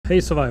Hey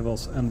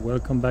survivors, and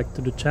welcome back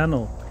to the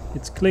channel.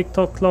 It's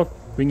ClickTockClock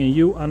bringing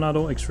you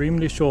another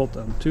extremely short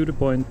and to the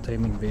point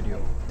taming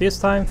video. This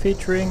time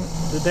featuring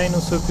the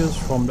Deinosuchus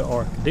from the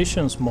ARK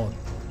Additions mod.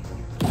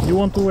 You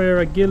want to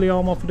wear a ghillie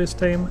armor for this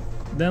tame?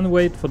 Then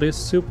wait for this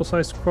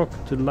supersized croc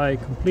to lie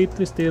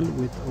completely still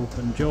with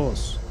open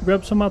jaws.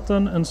 Grab some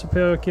mutton and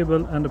superior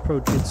kibble and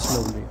approach it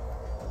slowly.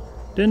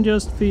 Then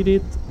just feed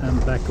it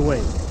and back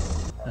away.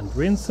 And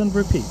rinse and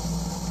repeat.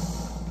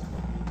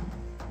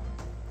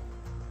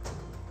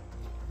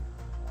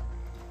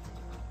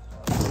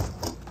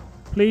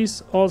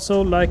 Please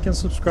also like and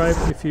subscribe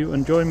if you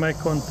enjoy my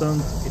content,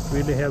 it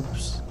really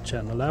helps the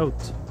channel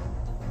out.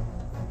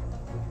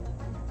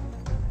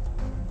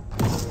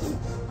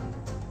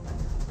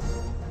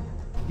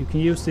 You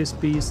can use this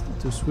beast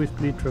to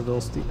swiftly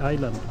traverse the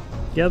island,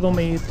 gather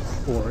meat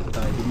or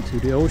dive into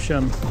the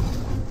ocean.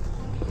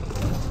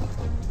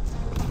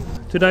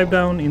 To dive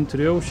down into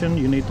the ocean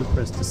you need to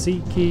press the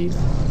C key.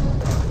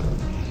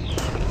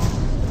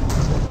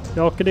 The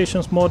ARK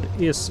Additions mod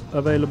is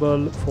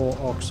available for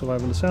ARK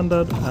Survival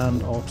Ascended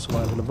and ARK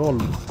Survival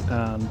Evolved,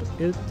 and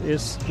it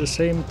is the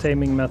same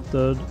taming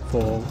method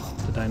for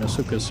the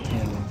Deinosuchus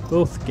in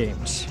both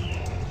games.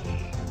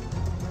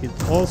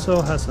 It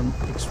also has an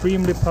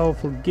extremely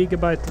powerful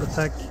gigabyte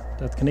attack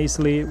that can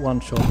easily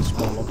one-shot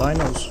smaller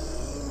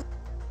dinos.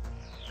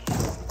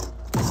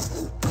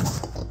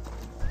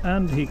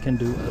 And he can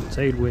do a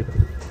tail whip.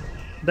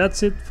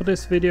 That's it for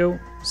this video.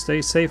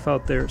 Stay safe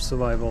out there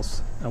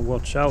survivors and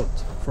watch out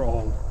for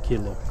all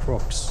killer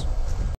crocs.